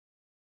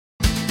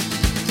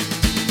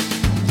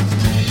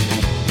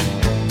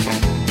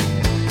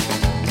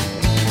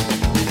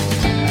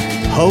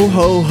Ho,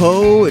 ho,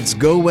 ho, it's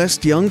Go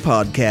West Young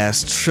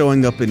Podcast,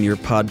 showing up in your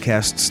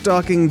podcast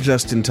stocking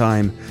just in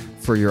time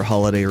for your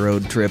holiday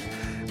road trip.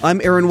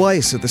 I'm Aaron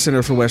Weiss at the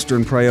Center for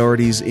Western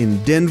Priorities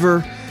in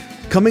Denver.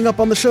 Coming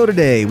up on the show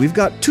today, we've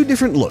got two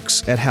different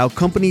looks at how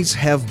companies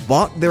have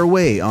bought their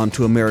way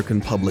onto American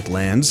public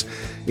lands.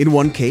 In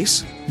one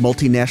case,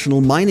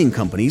 multinational mining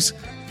companies,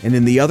 and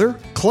in the other,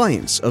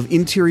 clients of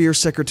Interior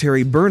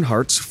Secretary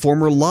Bernhardt's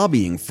former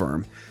lobbying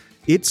firm.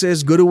 It's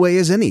as good a way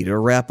as any to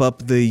wrap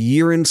up the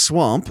year in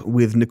swamp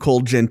with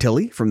Nicole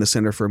Gentili from the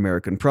Center for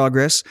American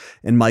Progress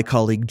and my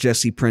colleague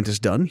Jesse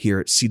Prentice-Dunn here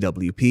at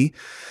CWP.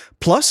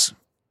 Plus,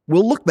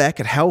 we'll look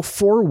back at how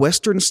 4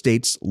 Western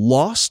states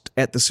lost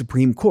at the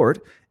Supreme Court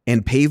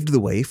and paved the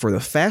way for the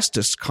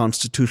fastest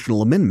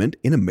constitutional amendment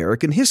in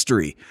American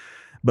history.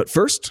 But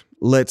first,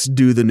 let's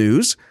do the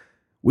news.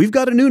 We've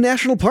got a new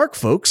national park,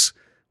 folks.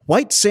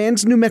 White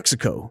Sands, New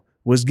Mexico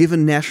was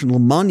given national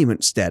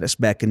monument status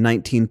back in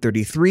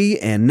 1933,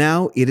 and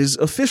now it is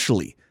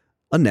officially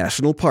a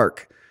national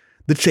park.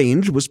 The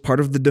change was part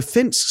of the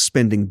defense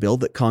spending bill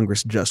that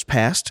Congress just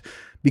passed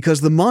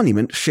because the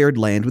monument shared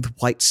land with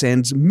White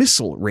Sands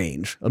Missile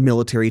Range, a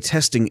military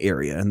testing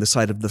area and the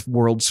site of the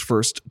world's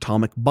first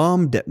atomic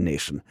bomb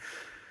detonation.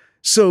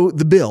 So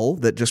the bill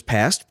that just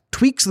passed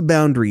tweaks the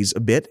boundaries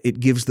a bit.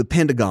 It gives the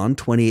Pentagon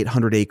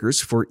 2,800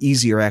 acres for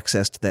easier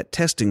access to that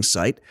testing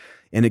site,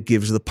 and it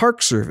gives the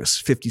Park Service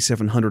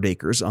 5,700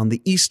 acres on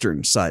the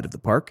eastern side of the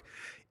park.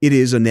 It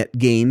is a net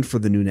gain for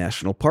the new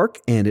national park,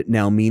 and it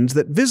now means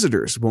that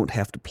visitors won't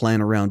have to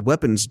plan around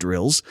weapons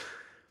drills.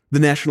 The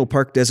national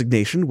park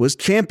designation was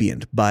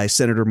championed by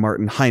Senator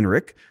Martin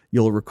Heinrich.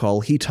 You'll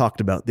recall he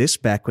talked about this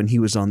back when he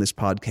was on this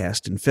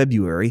podcast in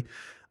February.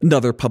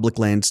 Another public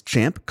lands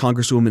champ,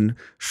 Congresswoman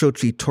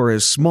Xochitl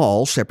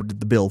Torres-Small,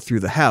 shepherded the bill through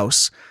the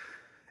House.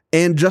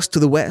 And just to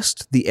the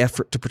west, the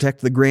effort to protect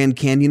the Grand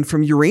Canyon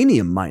from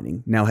uranium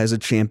mining now has a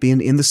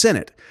champion in the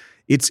Senate.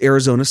 It's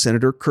Arizona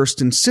Senator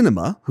Kyrsten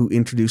Sinema, who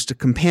introduced a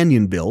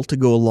companion bill to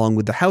go along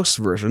with the House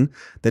version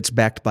that's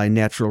backed by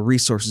Natural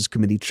Resources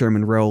Committee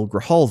Chairman Raul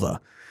Grijalva.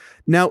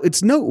 Now,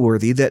 it's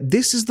noteworthy that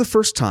this is the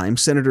first time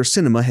Senator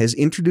Sinema has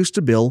introduced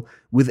a bill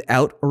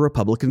without a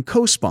Republican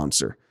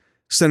co-sponsor.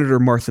 Senator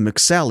Martha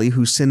McSally,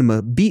 who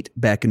Sinema beat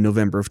back in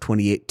November of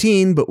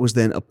 2018, but was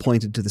then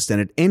appointed to the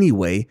Senate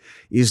anyway,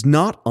 is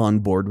not on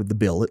board with the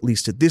bill, at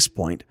least at this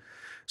point.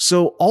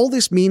 So all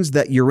this means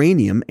that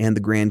uranium and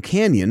the Grand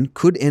Canyon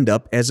could end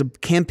up as a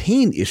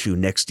campaign issue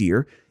next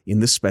year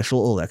in the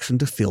special election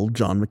to fill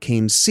John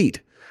McCain's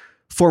seat.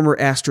 Former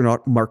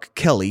astronaut Mark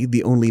Kelly,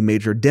 the only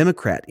major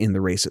Democrat in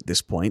the race at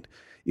this point,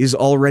 is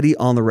already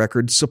on the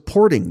record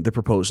supporting the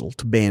proposal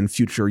to ban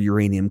future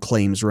uranium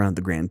claims around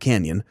the Grand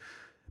Canyon.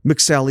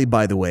 McSally,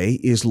 by the way,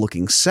 is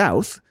looking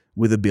south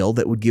with a bill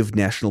that would give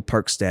national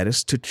park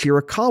status to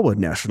Chiricahua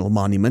National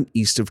Monument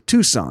east of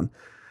Tucson.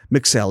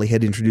 McSally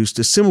had introduced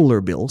a similar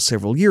bill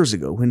several years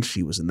ago when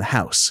she was in the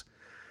House.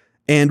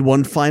 And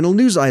one final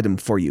news item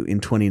for you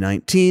in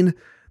 2019,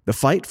 the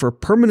fight for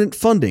permanent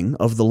funding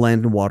of the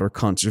Land and Water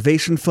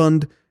Conservation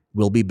Fund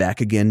will be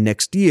back again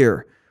next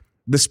year.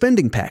 The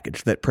spending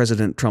package that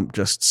President Trump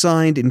just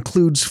signed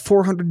includes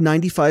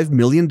 $495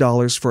 million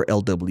for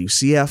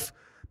LWCF,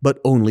 but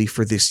only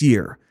for this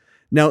year.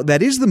 Now,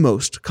 that is the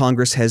most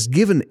Congress has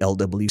given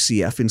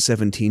LWCF in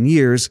 17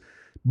 years,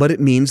 but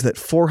it means that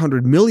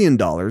 $400 million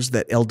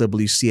that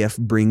LWCF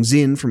brings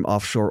in from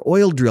offshore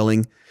oil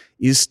drilling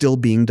is still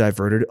being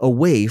diverted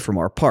away from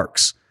our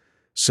parks.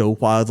 So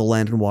while the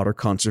Land and Water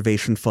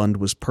Conservation Fund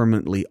was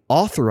permanently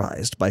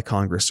authorized by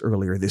Congress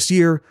earlier this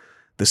year,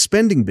 the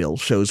spending bill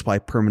shows why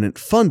permanent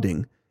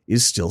funding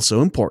is still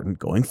so important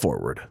going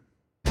forward.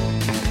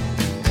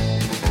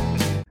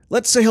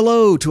 Let's say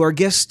hello to our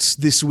guests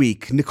this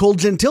week. Nicole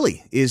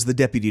Gentili is the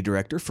Deputy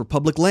Director for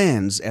Public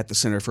Lands at the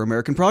Center for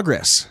American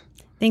Progress.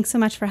 Thanks so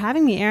much for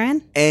having me,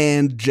 Aaron.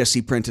 And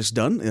Jesse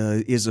Prentice-Dunn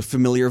is a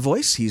familiar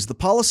voice. He's the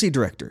Policy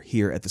Director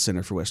here at the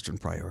Center for Western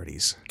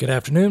Priorities. Good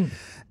afternoon.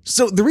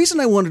 So the reason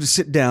I wanted to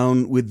sit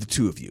down with the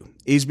two of you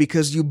is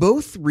because you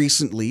both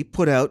recently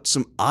put out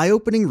some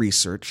eye-opening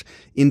research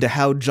into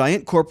how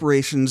giant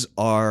corporations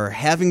are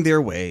having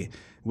their way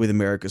with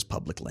America's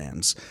public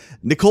lands.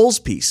 Nicole's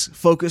piece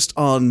focused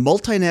on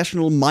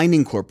multinational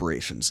mining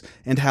corporations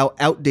and how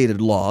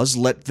outdated laws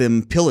let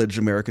them pillage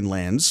American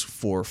lands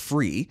for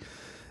free.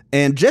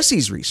 And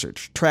Jesse's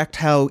research tracked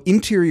how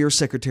Interior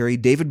Secretary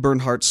David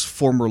Bernhardt's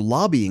former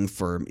lobbying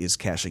firm is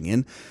cashing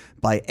in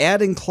by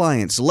adding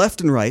clients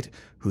left and right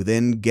who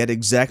then get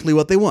exactly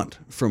what they want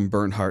from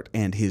Bernhardt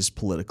and his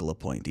political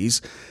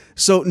appointees.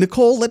 So,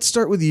 Nicole, let's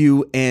start with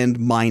you and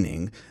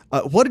mining.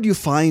 What did you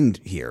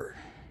find here?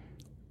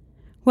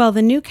 Well,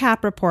 the new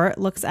CAP report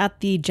looks at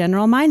the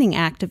General Mining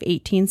Act of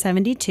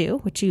 1872,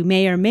 which you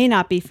may or may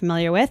not be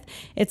familiar with.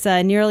 It's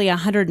a nearly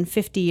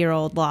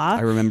 150-year-old law.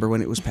 I remember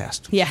when it was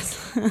passed.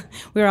 Yes,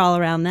 we were all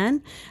around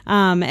then.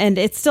 And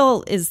it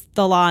still is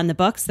the law in the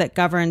books that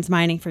governs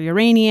mining for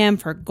uranium,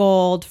 for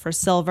gold, for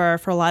silver,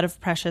 for a lot of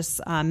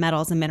precious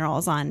metals and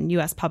minerals on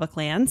U.S. public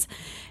lands.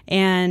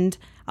 And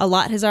a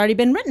lot has already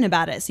been written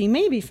about it, so you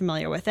may be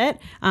familiar with it.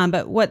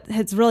 But what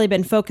has really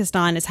been focused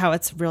on is how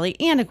it's really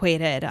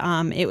antiquated.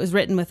 It was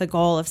written with the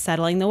goal of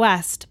settling the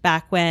West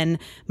back when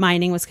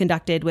mining was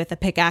conducted with a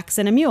pickaxe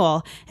and a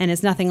mule, and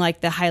is nothing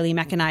like the highly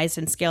mechanized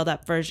and scaled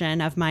up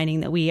version of mining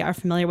that we are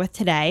familiar with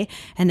today,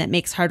 and that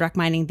makes hard rock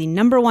mining the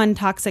 #1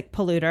 toxic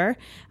polluter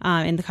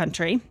in the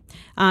country.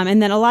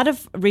 And then a lot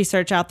of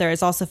research out there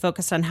is also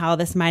focused on how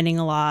this mining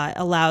law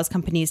allows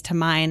companies to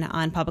mine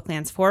on public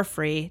lands for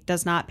free,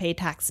 does not pay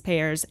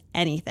taxpayers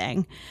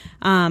anything.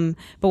 But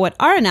what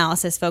our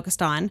analysis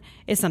focused on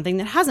is something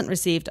that hasn't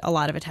received a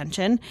lot of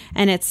attention,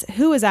 and it's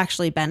who is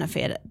actually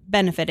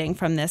benefiting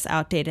from this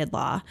outdated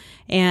law.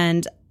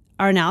 And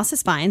our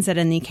analysis finds that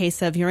in the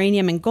case of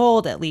uranium and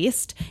gold, at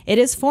least, it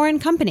is foreign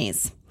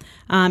companies.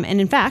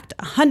 And in fact,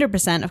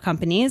 100% of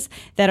companies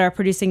that are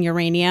producing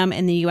uranium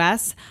in the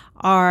U.S.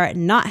 are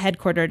not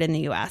headquartered in the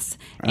U.S.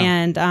 Oh.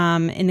 And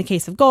in the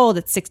case of gold,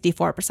 it's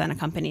 64% of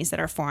companies that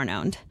are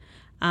foreign-owned.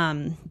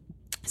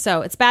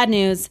 So it's bad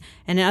news.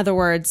 And in other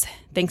words,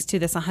 thanks to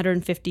this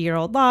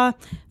 150-year-old law,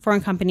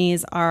 foreign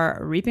companies are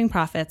reaping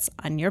profits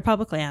on your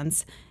public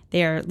lands.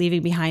 They are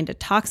leaving behind a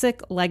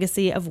toxic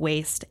legacy of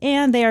waste,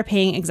 and they are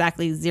paying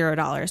exactly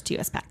 $0 to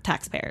U.S.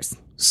 taxpayers.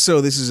 So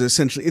this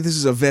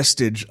is a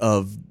vestige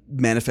of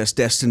Manifest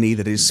Destiny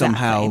that is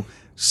somehow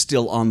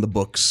still on the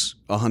books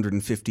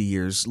 150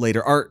 years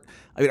later.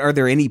 Are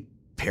there any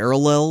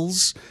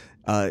parallels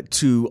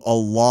to a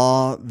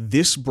law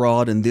this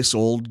broad and this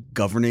old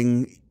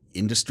governing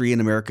industry in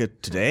America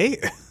today?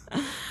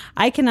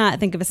 I cannot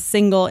think of a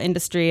single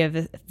industry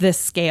of this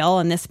scale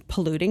and this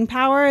polluting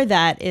power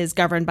that is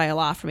governed by a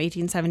law from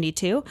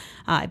 1872.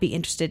 I'd be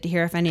interested to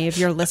hear if any of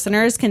your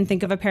listeners can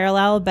think of a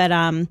parallel. But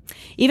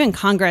even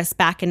Congress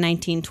back in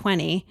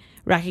 1920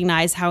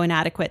 recognized how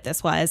inadequate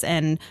this was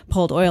and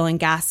pulled oil and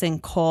gas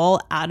and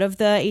coal out of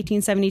the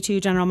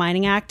 1872 General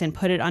Mining Act and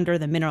put it under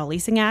the Mineral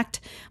Leasing Act.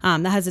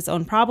 That has its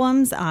own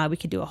problems. We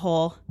could do a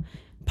whole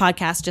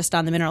podcast just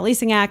on the Mineral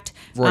Leasing Act,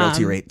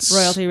 royalty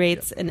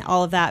rates, and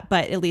all of that.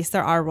 But at least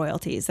there are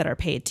royalties that are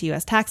paid to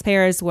U.S.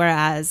 taxpayers,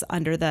 whereas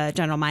under the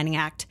General Mining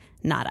Act,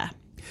 nada.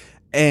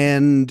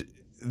 And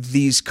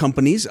these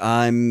companies,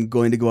 I'm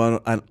going to go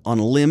on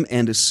a limb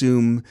and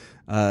assume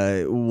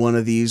one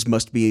of these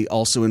must be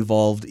also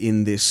involved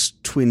in this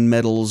Twin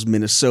Metals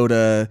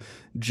Minnesota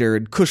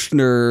Jared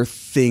Kushner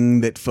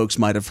thing that folks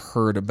might have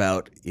heard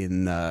about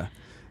in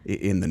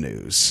the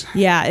news.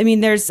 Yeah, I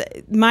mean,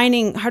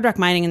 hard rock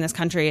mining in this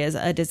country is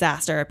a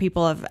disaster.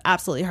 People have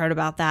absolutely heard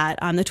about that.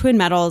 The Twin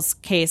Metals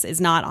case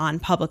is not on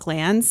public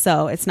lands,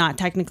 so it's not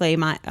technically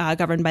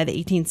governed by the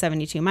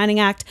 1872 Mining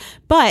Act,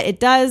 but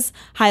it does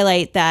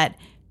highlight that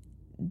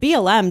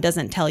BLM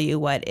doesn't tell you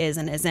what is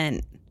and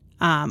isn't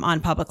on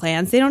public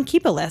lands. They don't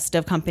keep a list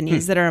of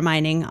companies that are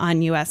mining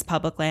on U.S.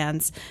 public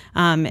lands.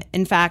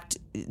 In fact,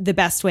 the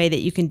best way that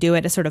you can do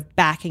it is sort of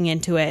backing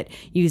into it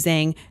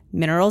using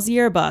minerals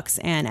yearbooks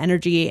and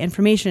Energy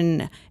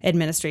Information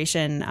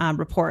Administration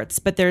reports.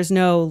 But there's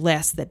no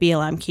list that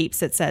BLM keeps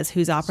that says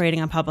who's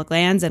operating on public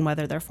lands and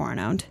whether they're foreign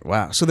owned.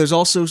 Wow. So there's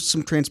also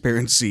some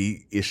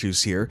transparency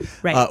issues here.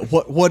 Right.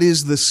 What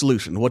is the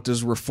solution? What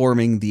does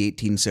reforming the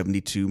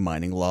 1872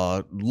 mining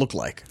law look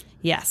like?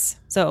 Yes.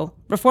 So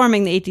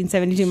reforming the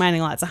 1872 mining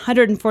law, it's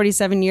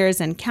 147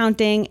 years and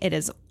counting. It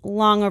is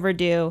long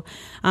overdue.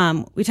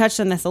 We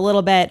touched on this a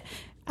little bit.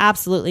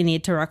 Absolutely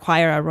need to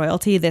require a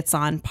royalty that's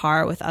on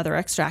par with other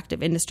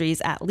extractive industries.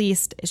 At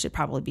least it should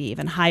probably be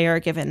even higher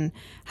given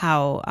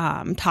how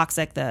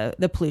toxic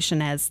the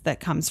pollution is that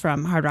comes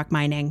from hard rock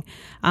mining.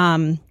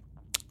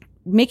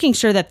 Making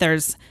sure that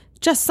there's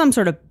just some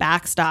sort of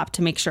backstop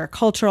to make sure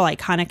cultural,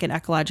 iconic, and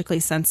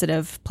ecologically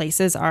sensitive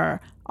places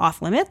are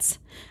off limits,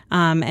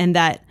 and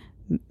that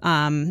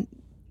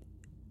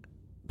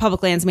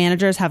public lands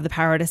managers have the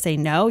power to say,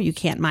 no, you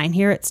can't mine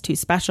here. It's too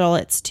special.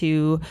 It's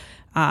too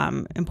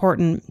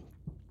important.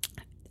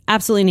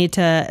 Absolutely need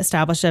to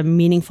establish a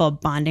meaningful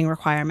bonding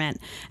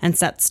requirement and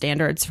set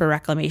standards for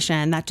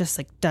reclamation. That just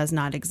does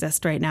not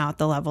exist right now at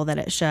the level that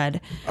it should.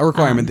 A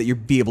requirement that you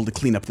be able to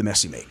clean up the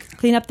mess you make.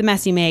 Clean up the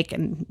mess you make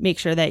and make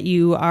sure that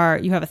you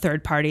have a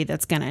third party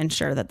that's going to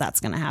ensure that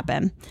that's going to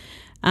happen.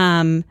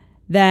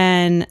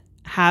 Then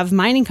have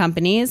mining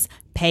companies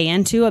pay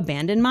into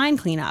abandoned mine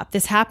cleanup.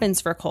 This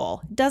happens for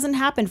coal. It doesn't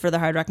happen for the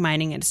hard rock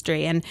mining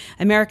industry. And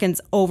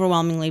Americans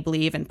overwhelmingly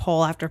believe in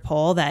poll after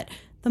poll that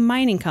the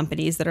mining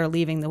companies that are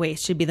leaving the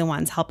waste should be the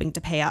ones helping to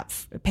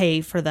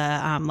pay for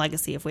the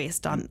legacy of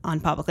waste on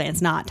public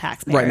lands, not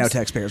taxpayers. Right now,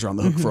 taxpayers are on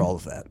the hook for all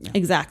of that. Yeah.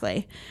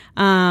 Exactly.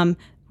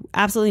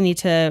 Absolutely need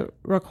to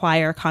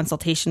require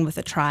consultation with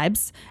the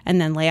tribes and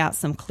then lay out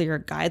some clear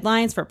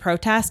guidelines for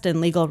protest and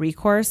legal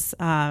recourse.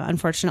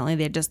 Unfortunately,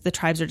 the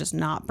tribes are just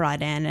not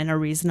brought in a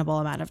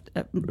reasonable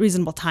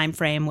time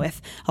frame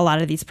with a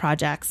lot of these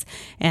projects.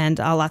 And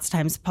lots of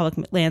times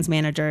public lands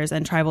managers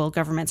and tribal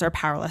governments are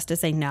powerless to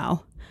say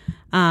no.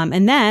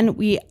 And then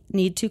we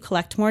need to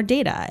collect more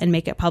data and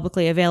make it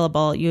publicly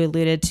available. You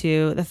alluded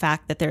to the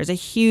fact that there's a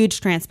huge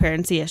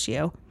transparency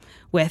issue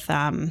with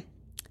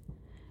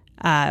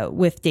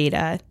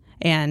data.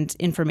 and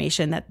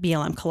information that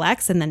BLM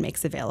collects and then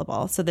makes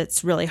available. So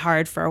that's really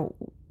hard for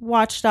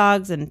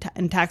watchdogs and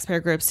taxpayer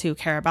groups who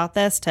care about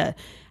this to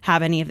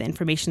have any of the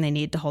information they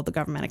need to hold the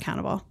government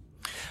accountable.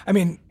 I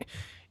mean,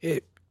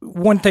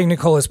 one thing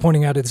Nicole is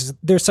pointing out is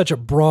there's such a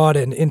broad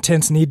and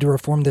intense need to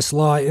reform this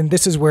law, and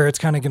this is where it's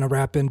kind of going to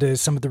wrap into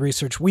some of the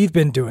research we've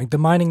been doing. The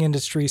mining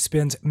industry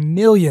spends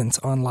millions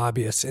on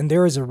lobbyists, and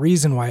there is a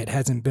reason why it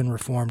hasn't been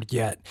reformed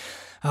yet.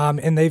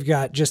 And they've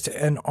got just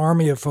an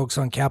army of folks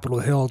on Capitol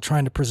Hill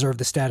trying to preserve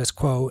the status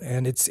quo,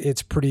 and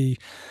it's pretty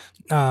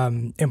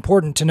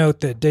important to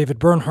note that David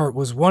Bernhardt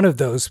was one of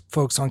those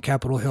folks on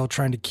Capitol Hill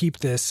trying to keep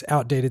this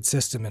outdated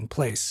system in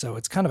place. So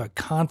it's kind of a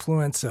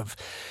confluence of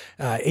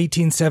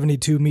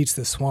 1872 meets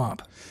the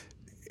swamp.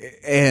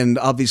 And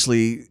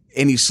obviously,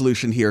 any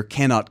solution here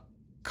cannot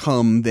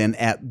come then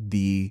at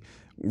the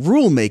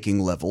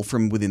rulemaking level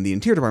from within the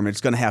Interior Department.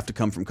 It's going to have to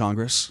come from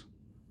Congress.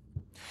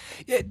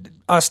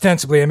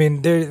 Ostensibly, I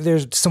mean,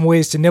 there's some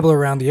ways to nibble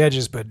around the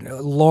edges, but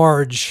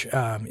large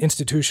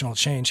institutional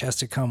change has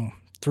to come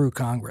through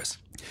Congress.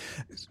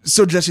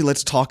 So, Jesse,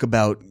 let's talk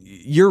about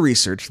your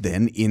research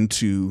then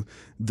into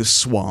the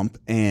swamp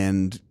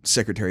and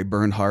Secretary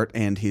Bernhardt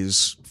and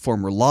his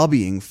former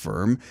lobbying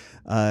firm.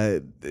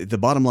 The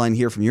bottom line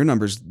here from your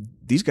numbers,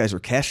 these guys are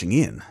cashing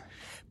in.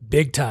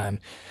 Big time.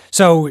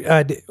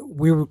 So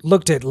we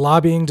looked at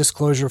lobbying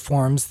disclosure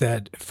forms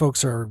that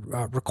folks are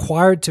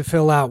required to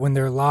fill out when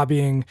they're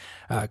lobbying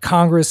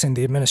Congress and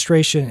the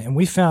administration, and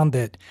we found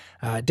that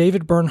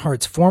David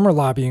Bernhardt's former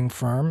lobbying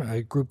firm,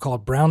 a group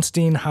called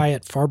Brownstein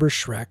Hyatt Farber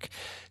Schreck,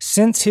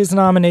 since his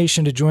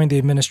nomination to join the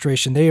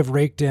administration, they have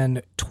raked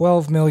in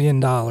 $12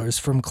 million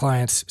from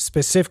clients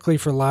specifically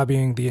for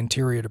lobbying the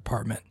Interior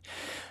Department.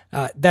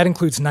 That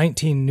includes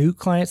 19 new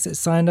clients that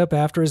signed up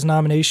after his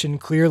nomination.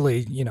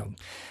 Clearly,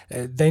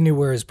 they knew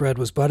where his bread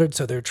was buttered,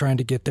 so they're trying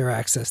to get their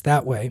access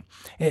that way.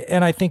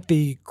 And I think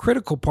the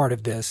critical part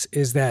of this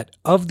is that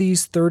of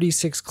these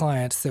 36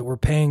 clients that were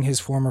paying his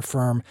former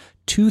firm,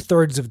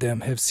 2/3 of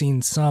them have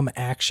seen some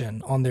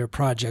action on their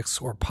projects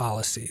or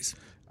policies.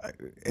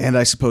 And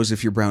I suppose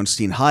if you're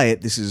Brownstein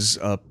Hyatt, this is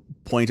a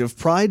point of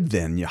pride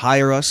then. You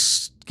hire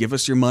us, give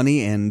us your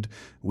money, and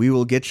we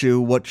will get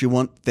you what you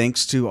want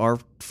thanks to our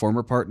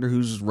former partner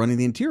who's running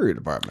the Interior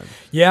Department.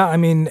 Yeah, I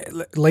mean,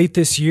 late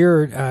this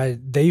year,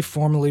 they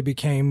formally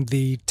became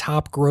the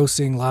top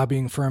grossing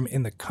lobbying firm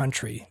in the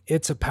country.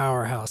 It's a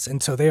powerhouse.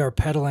 And so they are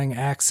peddling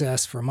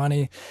access for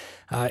money,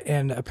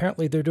 and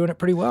apparently they're doing it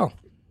pretty well.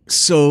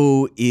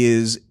 So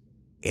is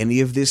any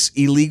of this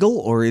illegal,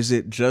 or is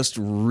it just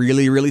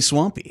really, really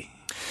swampy?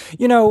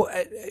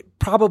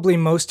 Probably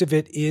most of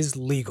it is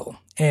legal.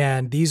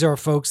 And these are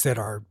folks that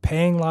are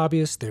paying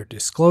lobbyists, they're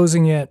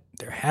disclosing it,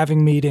 they're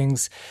having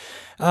meetings.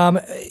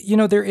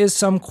 There is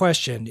some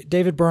question.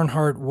 David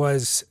Bernhardt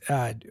was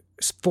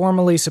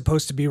formally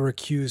supposed to be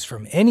recused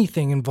from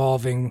anything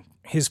involving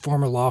his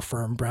former law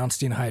firm,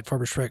 Brownstein Hyatt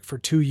Farber Schreck, for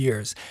 2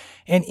 years.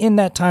 And in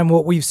that time,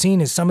 what we've seen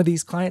is some of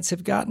these clients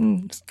have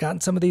gotten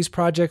some of these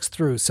projects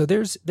through. So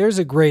there's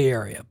a gray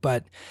area,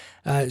 but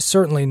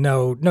certainly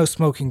no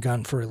smoking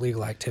gun for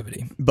illegal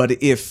activity.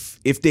 But if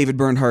David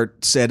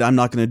Bernhardt said, I'm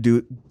not going to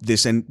do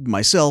this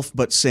myself,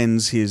 but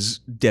sends his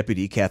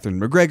deputy, Catherine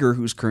McGregor,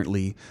 who's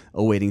currently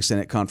awaiting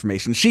Senate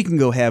confirmation, she can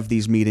go have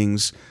these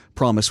meetings,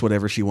 promise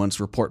whatever she wants,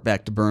 report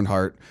back to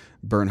Bernhardt.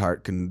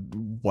 Bernhardt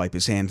can wipe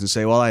his hands and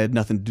say, well, I had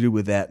nothing to do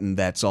with that, and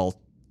that's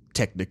all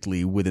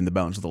technically within the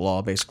bounds of the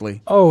law,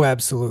 basically. Oh,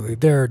 absolutely.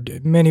 There are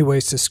many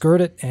ways to skirt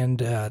it, and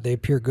they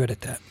appear good at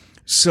that.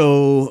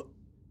 So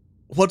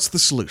what's the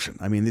solution?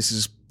 I mean, this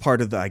is part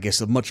of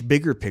a much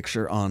bigger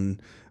picture on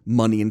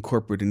money and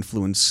corporate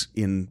influence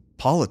in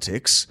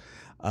politics.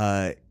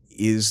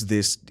 Is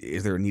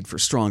there a need for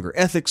stronger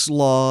ethics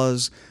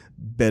laws,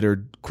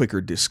 better,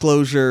 quicker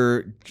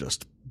disclosure,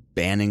 just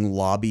banning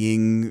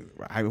lobbying?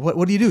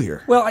 What do you do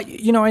here? Well,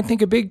 I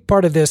think a big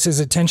part of this is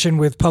a tension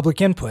with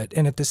public input.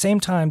 And at the same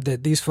time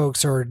that these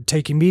folks are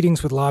taking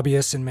meetings with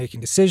lobbyists and making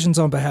decisions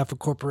on behalf of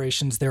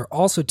corporations, they're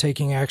also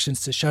taking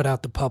actions to shut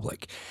out the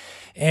public.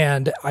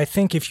 And I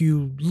think if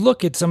you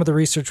look at some of the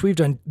research we've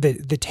done, the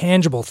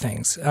tangible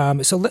things.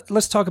 So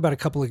let's talk about a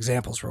couple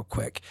examples real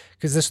quick,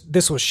 because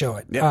this will show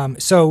it.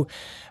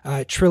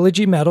 Yeah.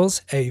 Trilogy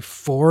Metals, a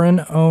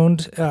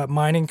foreign-owned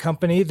mining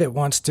company that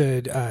wants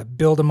to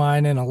build a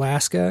mine in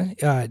Alaska,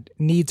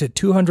 needs a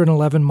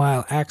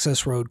 211-mile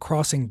access road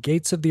crossing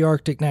gates of the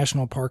Arctic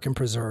National Park and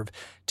Preserve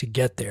to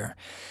get there.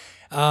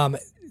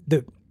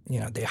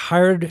 They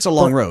hired. It's a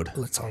long road.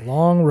 It's a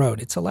long road.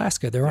 It's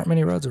Alaska. There aren't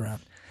many roads around.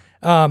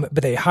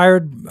 But they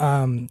hired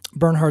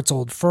Bernhardt's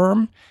old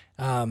firm,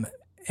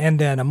 and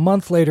then a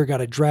month later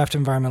got a draft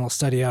environmental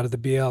study out of the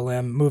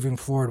BLM moving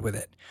forward with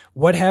it.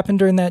 What happened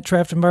during that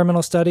draft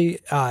environmental study?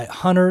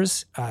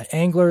 Hunters,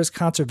 anglers,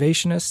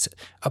 conservationists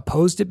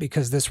opposed it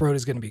because this road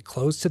is going to be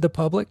closed to the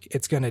public.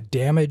 It's going to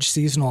damage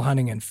seasonal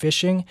hunting and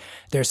fishing.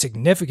 There are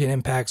significant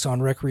impacts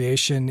on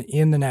recreation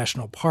in the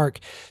national park.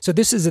 So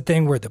this is a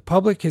thing where the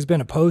public has been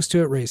opposed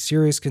to it, raised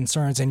serious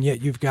concerns, and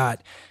yet you've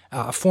got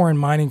a foreign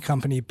mining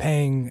company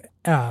paying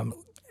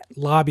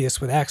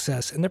lobbyists with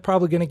access, and they're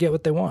probably going to get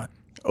what they want.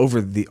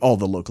 Over all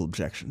the local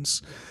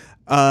objections.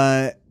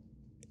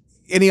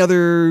 Any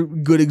other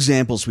good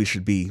examples we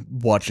should be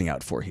watching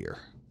out for here?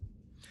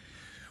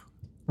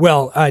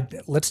 Well,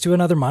 let's do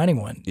another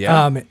mining one.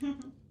 Yeah.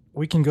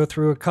 We can go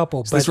through a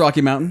couple. Is this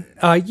Rocky Mountain?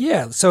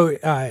 Yeah. So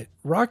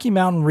Rocky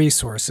Mountain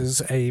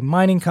Resources, a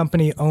mining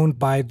company owned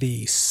by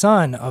the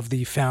son of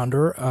the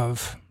founder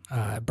of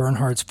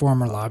Bernhard's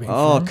former lobbying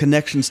firm.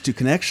 Connections to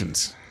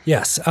connections.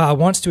 Yes.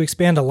 Wants to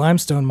expand a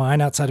limestone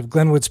mine outside of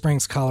Glenwood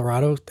Springs,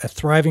 Colorado, a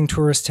thriving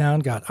tourist town,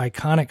 got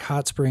iconic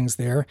hot springs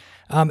there.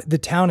 The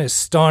town is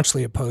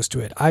staunchly opposed to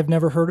it. I've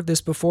never heard of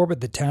this before,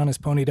 but the town has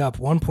ponied up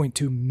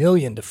 $1.2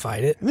 million to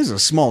fight it. And this is a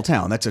small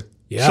town. That's a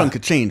chunk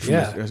of change from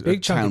a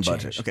big town chunk of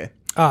budget. change. Okay.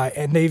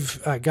 And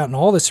they've gotten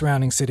all the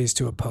surrounding cities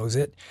to oppose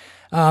it.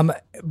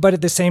 But at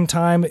the same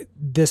time,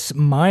 this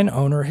mine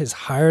owner has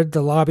hired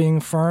the lobbying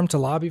firm to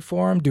lobby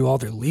for him, do all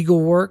their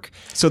legal work.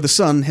 So the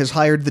son has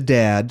hired the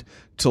dad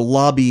to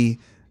lobby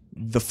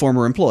the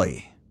former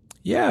employee.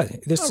 Yeah,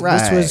 this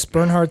was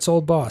Bernhard's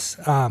old boss.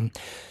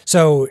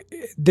 So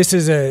this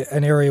is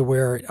an area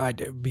where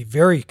I'd be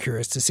very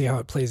curious to see how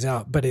it plays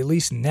out. But at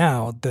least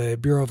now, the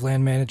Bureau of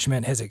Land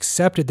Management has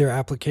accepted their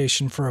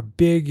application for a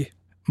big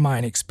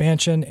mine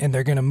expansion, and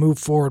they're going to move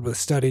forward with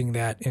studying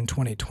that in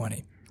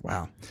 2020.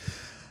 Wow.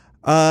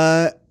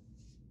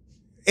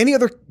 Any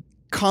other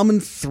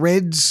common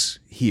threads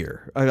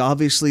here?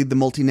 Obviously, the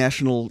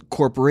multinational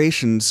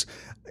corporations.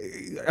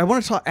 I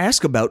want to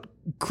ask about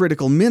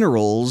critical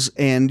minerals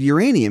and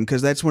uranium,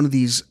 because that's one of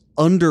these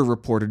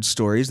underreported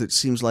stories that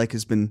seems like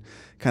has been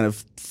kind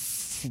of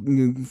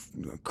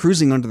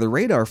cruising under the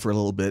radar for a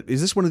little bit. Is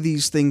this one of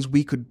these things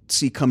we could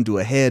see come to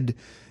a head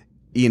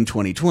in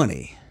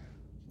 2020?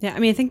 Yeah, I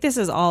mean, I think this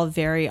is all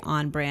very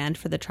on brand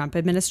for the Trump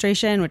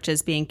administration, which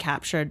is being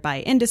captured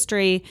by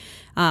industry,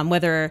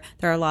 whether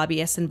there are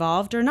lobbyists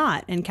involved or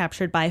not, and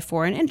captured by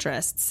foreign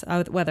interests,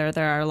 whether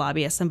there are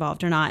lobbyists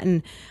involved or not.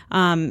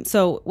 And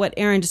so what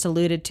Aaron just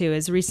alluded to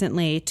is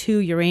recently 2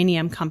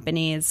 uranium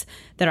companies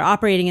that are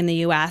operating in the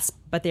U.S.,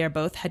 but they are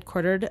both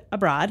headquartered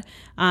abroad,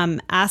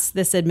 asked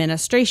this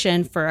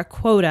administration for a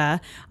quota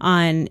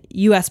on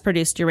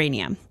U.S.-produced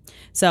uranium.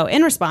 So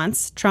in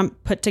response,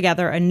 Trump put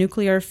together a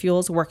nuclear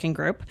fuels working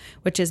group,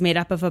 which is made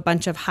up of a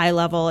bunch of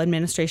high-level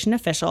administration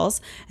officials,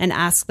 and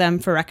asked them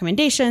for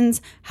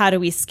recommendations. How do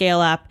we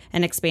scale up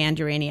and expand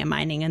uranium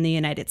mining in the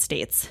United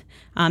States?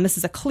 This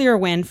is a clear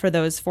win for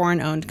those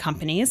foreign-owned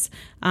companies.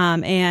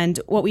 And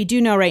what we do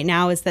know right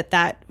now is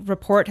that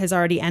report has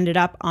already ended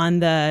up on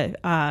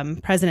the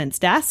president's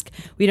desk.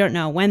 We don't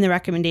know when the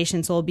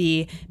recommendations will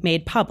be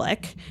made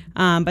public.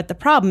 But the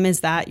problem is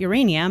that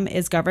uranium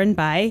is governed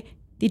by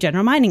the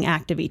General Mining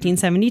Act of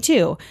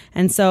 1872.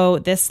 And so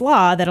this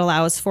law that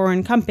allows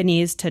foreign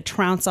companies to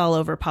trounce all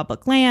over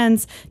public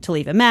lands, to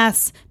leave a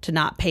mess, to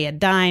not pay a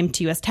dime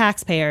to U.S.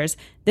 taxpayers,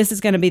 this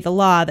is going to be the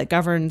law that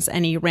governs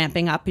any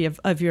ramping up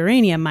of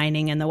uranium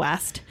mining in the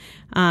West.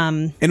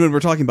 And when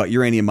we're talking about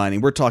uranium mining,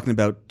 we're talking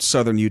about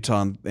southern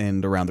Utah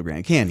and around the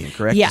Grand Canyon,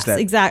 correct? Yes,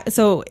 exactly.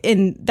 So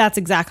that's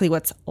exactly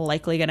what's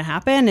likely going to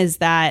happen, is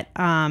that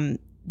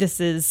this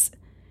is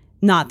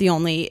not the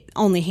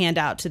only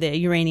handout to the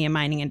uranium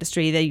mining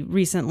industry. They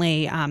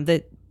recently,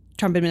 the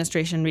Trump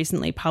administration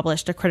recently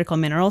published a critical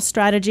minerals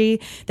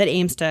strategy that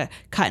aims to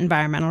cut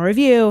environmental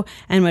review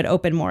and would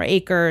open more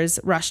acres,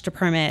 rush to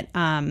permit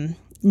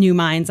new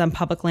mines on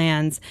public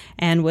lands,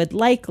 and would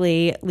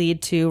likely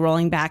lead to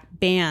rolling back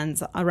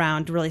bans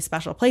around really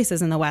special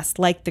places in the West,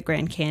 like the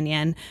Grand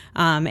Canyon,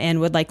 and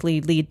would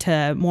likely lead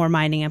to more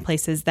mining in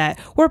places that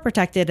were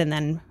protected and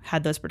then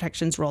had those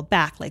protections rolled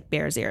back, like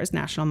Bears Ears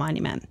National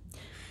Monument.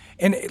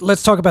 And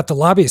let's talk about the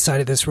lobbyist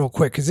side of this real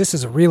quick, because this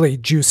is a really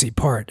juicy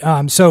part.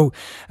 So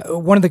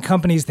one of the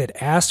companies that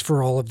asked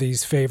for all of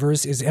these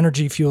favors is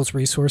Energy Fuels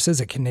Resources,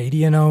 a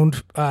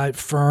Canadian-owned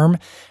firm.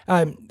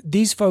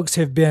 These folks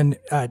have been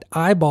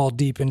eyeball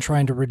deep in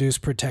trying to reduce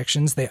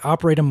protections. They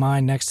operate a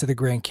mine next to the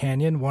Grand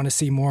Canyon, want to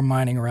see more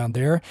mining around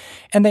there.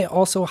 And they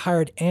also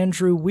hired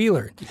Andrew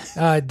Wheeler,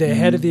 the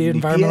head of the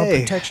Environmental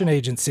Protection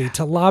Agency,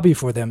 to lobby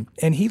for them.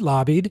 And he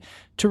lobbied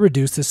to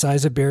reduce the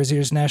size of Bears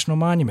Ears National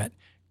Monument.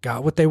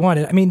 Got what they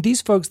wanted. I mean,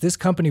 these folks, this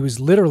company was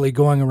literally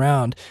going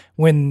around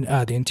when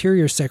the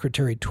Interior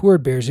Secretary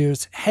toured Bears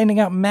Ears,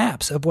 handing out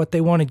maps of what they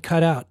wanted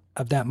cut out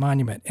of that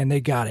monument, and they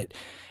got it.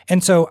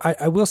 And so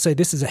I will say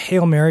this is a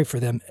Hail Mary for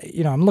them.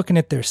 You know, I'm looking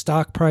at their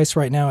stock price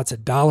right now. It's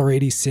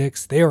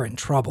 $1.86. They are in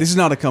trouble. This is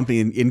not a company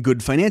in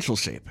good financial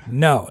shape.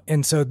 No.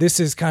 And so this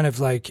is kind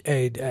of like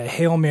a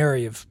Hail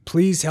Mary of,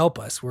 please help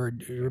us. We're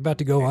about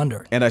to go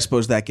under. And I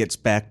suppose that gets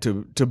back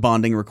to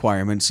bonding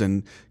requirements.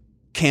 And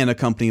can a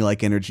company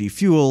like Energy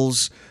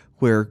Fuels,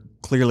 where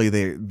clearly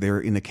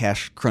they're in a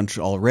cash crunch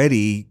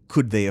already,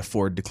 could they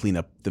afford to clean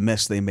up the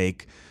mess they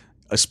make,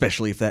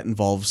 especially if that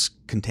involves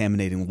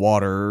contaminating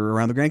water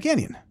around the Grand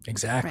Canyon?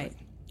 Exactly. Right.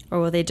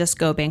 Or will they just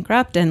go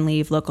bankrupt and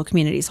leave local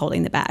communities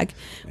holding the bag,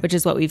 which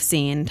is what we've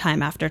seen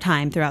time after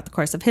time throughout the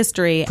course of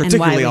history.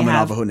 Particularly and why on we the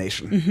have Navajo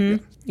Nation. Mm-hmm, Yeah.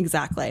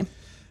 Exactly.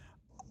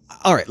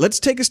 All right, let's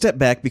take a step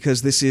back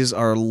because this is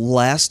our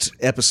last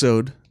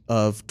episode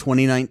of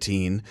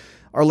 2019,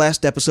 our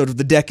last episode of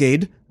the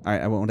decade. All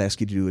right, I won't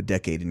ask you to do a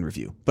decade in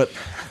review, but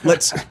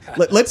let's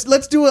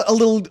do a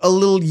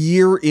little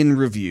year in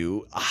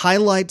review,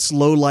 highlights,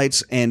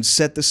 lowlights, and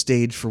set the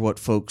stage for what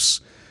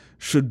folks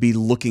should be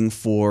looking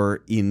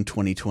for in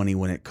 2020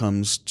 when it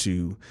comes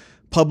to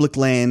public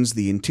lands,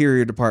 the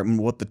Interior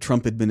Department, what the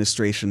Trump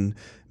administration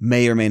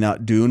may or may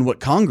not do, and what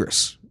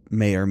Congress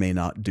may or may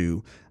not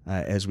do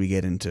as we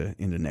get into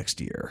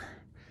next year.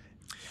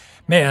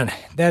 Man,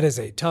 that is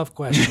a tough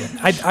question.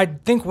 I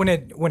think when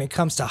it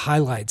comes to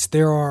highlights,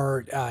 there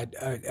are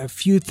a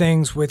few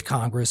things with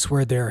Congress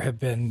where there have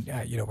been,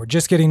 we're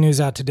just getting news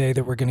out today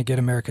that we're going to get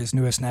America's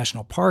newest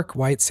national park,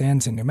 White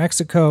Sands in New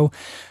Mexico,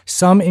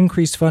 some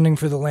increased funding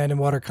for the Land and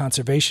Water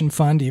Conservation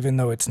Fund, even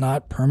though it's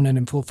not permanent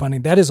and full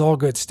funding. That is all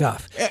good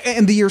stuff.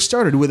 And the year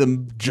started with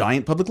a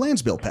giant public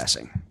lands bill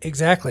passing.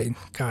 Exactly.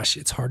 Gosh,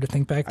 it's hard to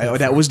think back.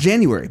 That was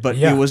January, but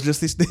It was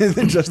just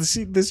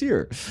this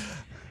year.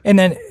 And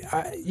then,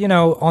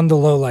 on the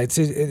lowlights,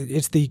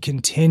 it's the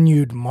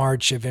continued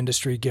march of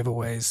industry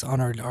giveaways on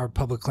our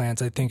public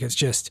lands. I think it's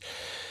just,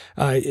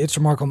 it's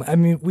remarkable. I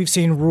mean, we've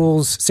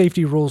seen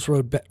safety rules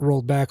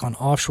rolled back on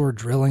offshore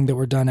drilling that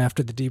were done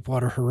after the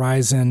Deepwater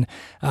Horizon.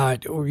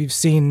 We've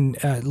seen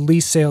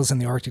lease sales in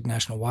the Arctic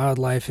National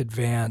Wildlife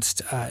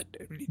advanced,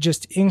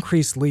 just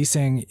increased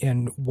leasing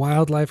in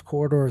wildlife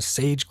corridors,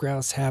 sage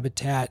grouse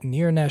habitat,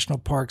 near national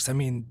parks. I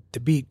mean,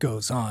 the beat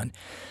goes on.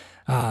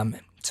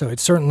 So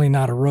it's certainly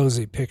not a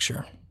rosy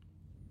picture.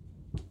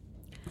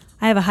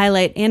 I have a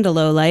highlight and a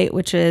low light,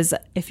 which is,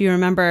 if you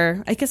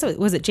remember, I guess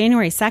was it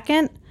January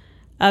 2nd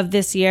of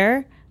this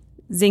year,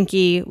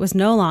 Zinke was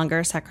no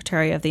longer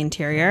Secretary of the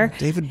Interior.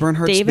 David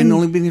Bernhardt's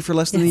only been here for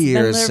less than a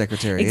year as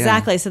Secretary.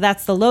 Exactly. Yeah. So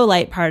that's the low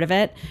light part of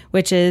it,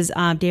 which is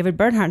David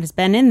Bernhardt has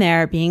been in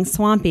there being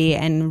swampy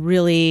and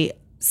really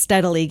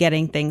steadily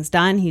getting things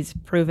done. He's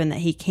proven that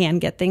he can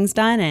get things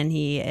done, and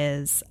he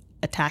is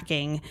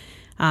attacking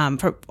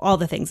for all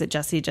the things that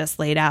Jesse just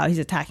laid out. He's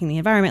attacking the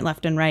environment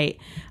left and right.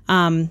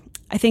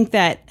 I think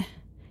that,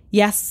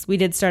 yes, we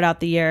did start out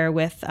the year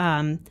with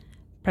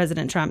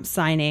President Trump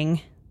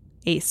signing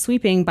a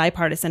sweeping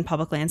bipartisan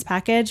public lands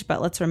package,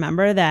 but let's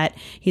remember that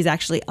he's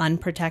actually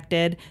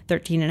unprotected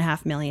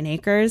 13.5 million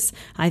acres.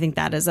 I think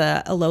that is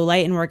a low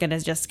light, and we're going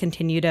to just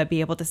continue to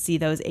be able to see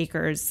those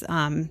acres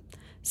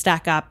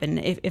stack up. And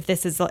if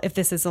this is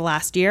the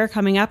last year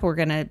coming up, we're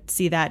going to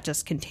see that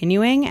just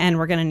continuing, and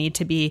we're going to need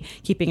to be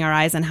keeping our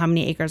eyes on how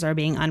many acres are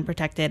being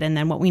unprotected, and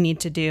then what we need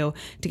to do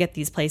to get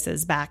these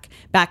places back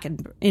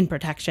in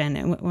protection.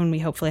 And when we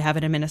hopefully have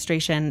an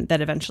administration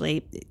that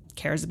eventually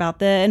cares about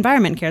the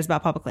environment, cares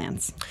about public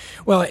lands.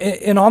 Well,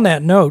 and on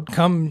that note,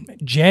 come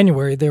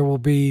January, there will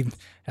be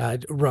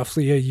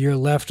roughly a year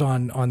left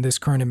on this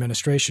current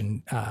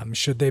administration,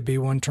 should they be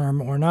one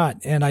term or not.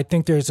 And I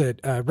think there's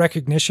a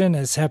recognition,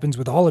 as happens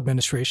with all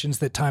administrations,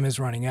 that time is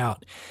running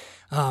out.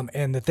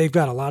 And that they've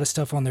got a lot of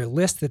stuff on their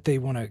list that they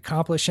want to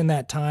accomplish in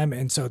that time.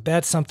 And so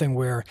that's something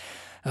where,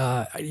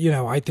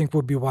 I think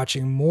we'll be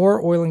watching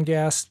more oil and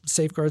gas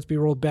safeguards be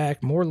rolled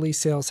back, more lease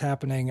sales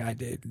happening,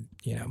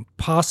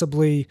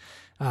 possibly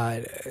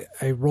a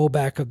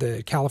rollback of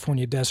the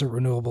California Desert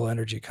Renewable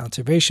Energy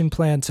Conservation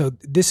Plan. So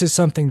this is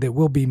something that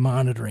we'll be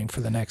monitoring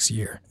for the next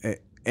year.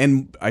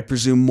 And I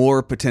presume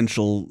more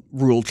potential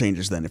rule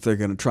changes then, if they're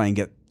going to try and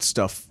get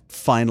stuff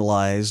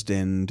finalized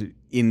and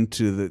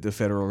into the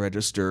Federal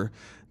Register.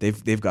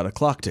 They've got a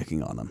clock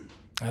ticking on them.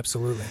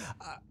 Absolutely.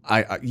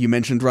 You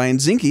mentioned Ryan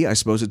Zinke. I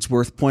suppose it's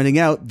worth pointing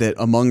out that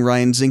among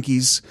Ryan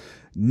Zinke's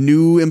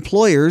new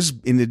employers,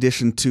 in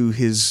addition to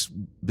his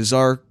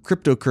bizarre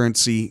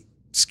cryptocurrency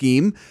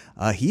scheme,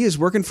 he is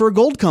working for a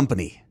gold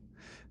company.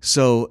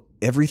 So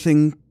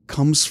everything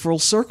comes full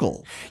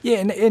circle. Yeah,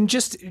 and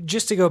just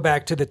to go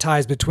back to the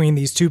ties between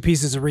these two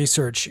pieces of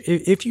research,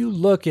 if you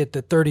look at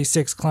the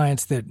 36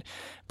 clients that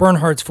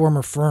Bernhardt's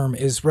former firm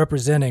is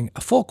representing,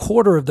 a full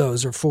quarter of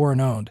those are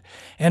foreign-owned.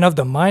 And of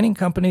the mining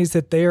companies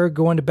that they are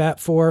going to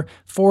bat for,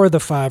 4 of the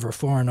 5 are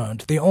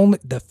foreign-owned.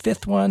 The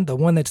fifth one, the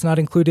one that's not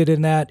included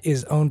in that,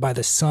 is owned by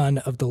the son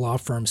of the law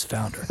firm's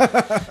founder.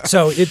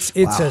 So it's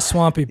wow. A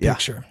swampy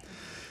picture. Yeah.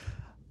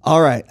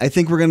 All right. I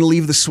think we're going to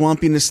leave the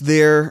swampiness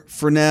there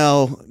for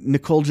now.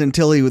 Nicole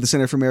Gentili with the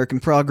Center for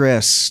American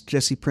Progress,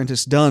 Jesse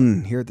Prentice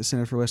Dunn here at the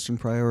Center for Western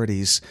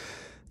Priorities.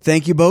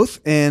 Thank you both,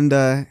 and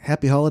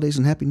happy holidays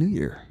and happy New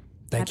Year.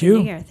 Thank you.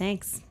 Happy New Year.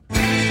 Thanks.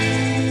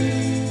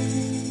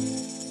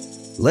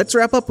 Let's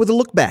wrap up with a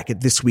look back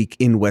at this week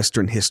in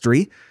Western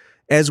history.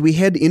 As we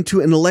head into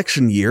an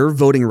election year,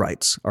 voting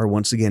rights are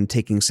once again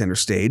taking center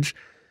stage.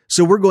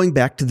 So we're going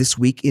back to this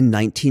week in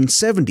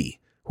 1970,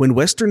 when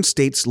Western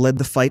states led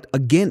the fight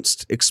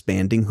against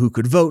expanding who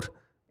could vote,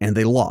 and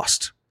they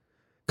lost.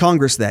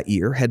 Congress that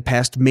year had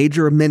passed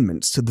major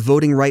amendments to the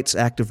Voting Rights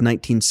Act of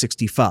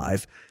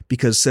 1965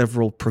 because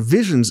several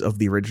provisions of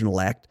the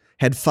original act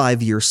had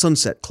 5-year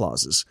sunset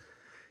clauses.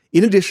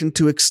 In addition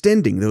to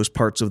extending those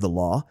parts of the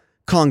law,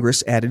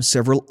 Congress added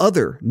several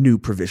other new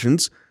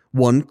provisions,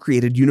 One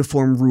created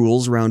uniform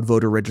rules around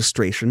voter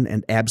registration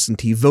and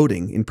absentee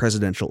voting in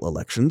presidential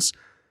elections.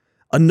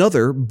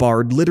 Another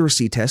barred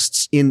literacy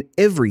tests in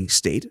every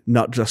state,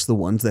 not just the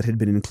ones that had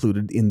been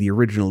included in the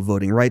original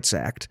Voting Rights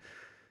Act.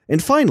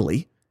 And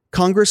finally,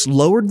 Congress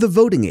lowered the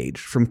voting age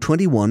from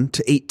 21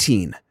 to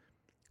 18.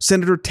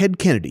 Senator Ted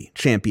Kennedy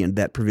championed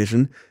that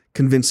provision,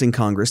 convincing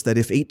Congress that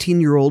if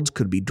 18-year-olds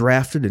could be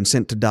drafted and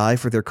sent to die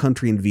for their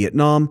country in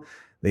Vietnam,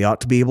 they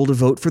ought to be able to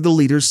vote for the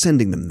leaders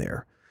sending them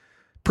there.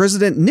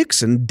 President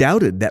Nixon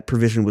doubted that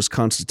provision was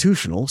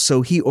constitutional,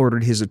 so he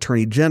ordered his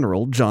Attorney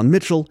General, John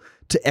Mitchell,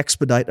 to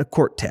expedite a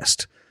court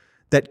test.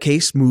 That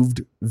case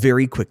moved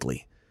very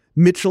quickly.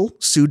 Mitchell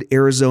sued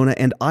Arizona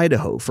and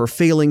Idaho for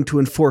failing to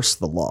enforce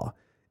the law.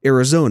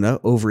 Arizona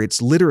over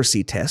its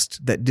literacy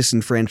test that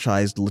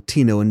disenfranchised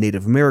Latino and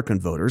Native American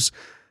voters,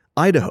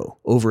 Idaho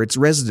over its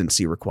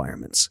residency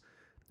requirements.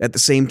 At the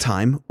same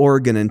time,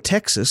 Oregon and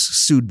Texas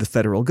sued the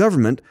federal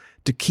government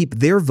to keep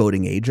their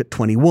voting age at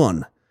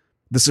 21.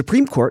 The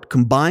Supreme Court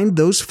combined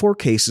those four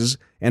cases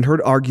and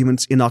heard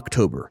arguments in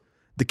October.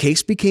 The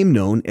case became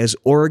known as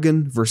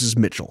Oregon versus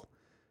Mitchell.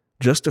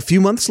 Just a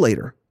few months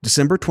later,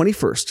 December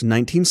 21st,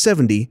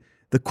 1970,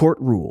 the court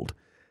ruled.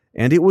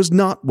 And it was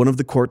not one of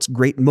the court's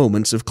great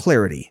moments of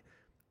clarity.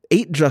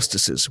 8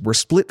 justices were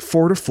split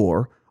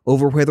 4-4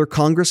 over whether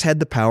Congress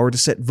had the power to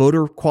set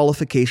voter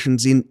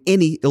qualifications in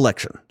any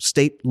election,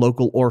 state,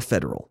 local, or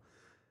federal.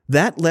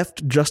 That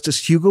left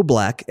Justice Hugo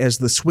Black as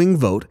the swing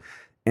vote,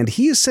 and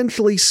he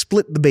essentially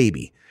split the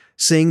baby,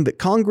 saying that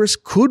Congress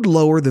could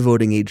lower the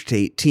voting age to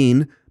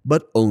 18,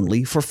 but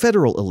only for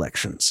federal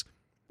elections.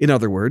 In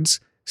other words,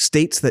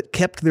 states that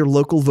kept their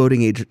local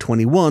voting age at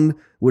 21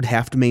 would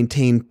have to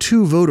maintain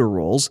 2 voter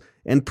rolls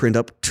and print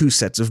up 2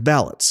 sets of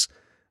ballots.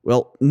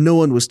 Well, no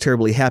one was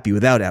terribly happy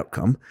with that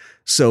outcome,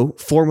 so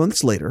 4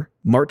 months later,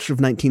 March of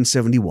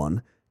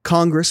 1971,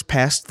 Congress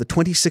passed the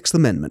 26th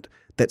Amendment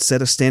that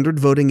set a standard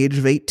voting age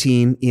of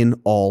 18 in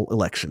all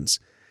elections.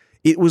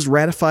 It was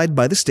ratified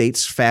by the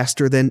states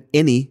faster than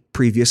any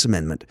previous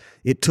amendment.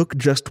 It took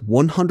just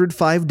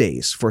 105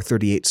 days for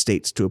 38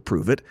 states to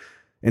approve it,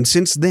 and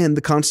since then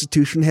the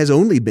Constitution has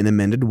only been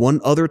amended one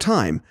other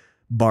time,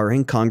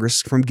 barring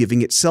Congress from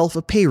giving itself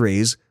a pay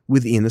raise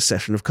within a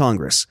session of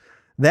Congress.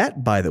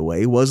 That, by the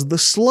way, was the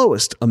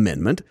slowest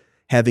amendment,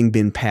 having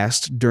been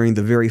passed during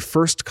the very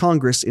first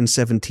Congress in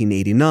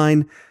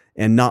 1789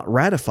 and not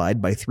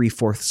ratified by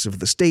 3/4 of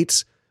the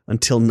states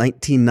until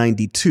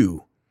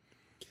 1992.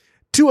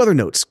 2 other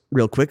notes,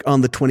 real quick,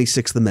 on the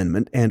 26th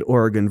Amendment and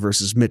Oregon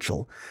versus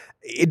Mitchell.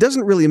 It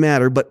doesn't really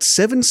matter, but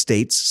 7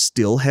 states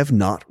still have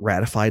not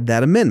ratified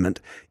that amendment,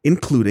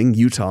 including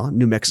Utah,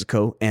 New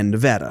Mexico, and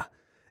Nevada.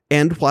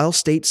 And while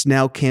states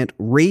now can't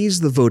raise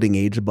the voting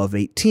age above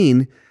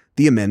 18,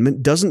 the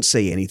amendment doesn't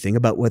say anything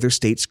about whether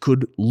states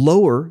could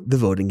lower the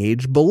voting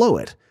age below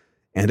it.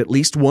 And at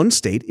least one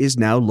state is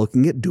now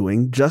looking at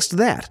doing just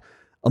that,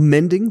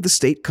 amending the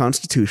state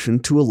constitution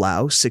to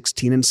allow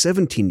 16 and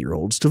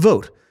 17-year-olds to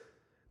vote.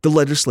 The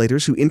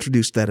legislators who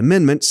introduced that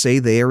amendment say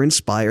they are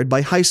inspired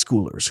by high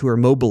schoolers who are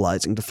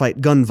mobilizing to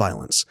fight gun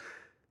violence.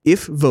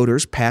 If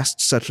voters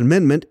passed such an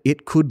amendment,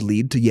 it could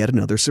lead to yet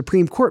another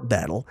Supreme Court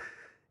battle.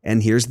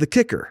 And here's the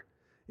kicker.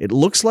 It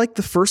looks like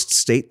the first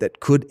state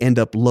that could end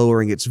up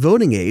lowering its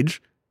voting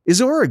age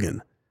is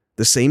Oregon,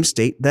 the same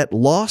state that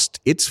lost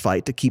its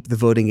fight to keep the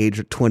voting age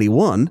at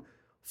 21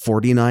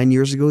 49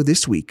 years ago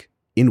this week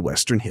in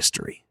Western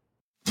history.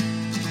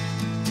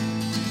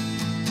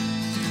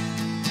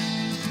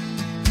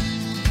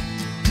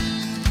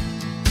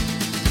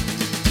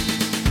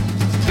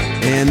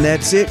 And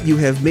that's it. You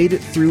have made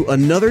it through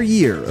another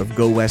year of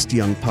Go West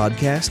Young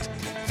podcast.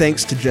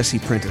 Thanks to Jesse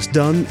Prentice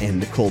Dunn and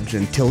Nicole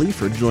Gentili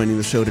for joining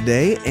the show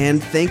today,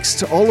 and thanks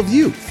to all of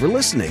you for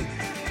listening.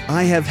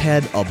 I have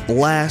had a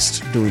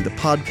blast doing the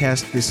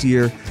podcast this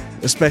year,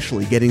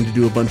 especially getting to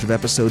do a bunch of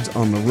episodes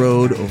on the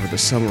road over the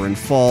summer and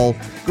fall.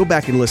 Go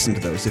back and listen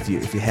to those if you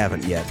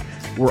haven't yet.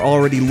 We're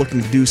already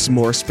looking to do some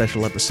more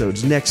special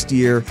episodes next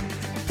year.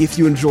 If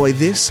you enjoy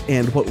this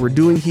and what we're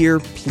doing here,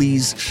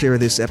 please share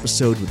this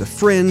episode with a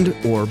friend,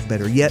 or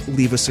better yet,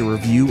 leave us a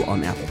review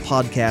on Apple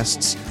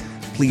Podcasts.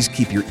 Please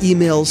keep your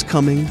emails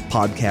coming.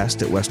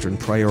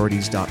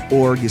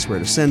 podcast@westernpriorities.org is where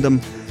to send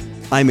them.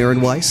 I'm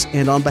Aaron Weiss,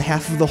 and on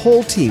behalf of the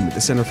whole team at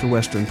the Center for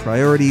Western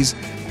Priorities,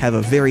 have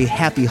a very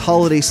happy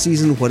holiday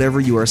season, whatever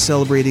you are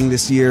celebrating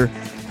this year,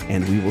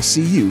 and we will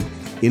see you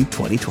in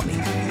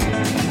 2020.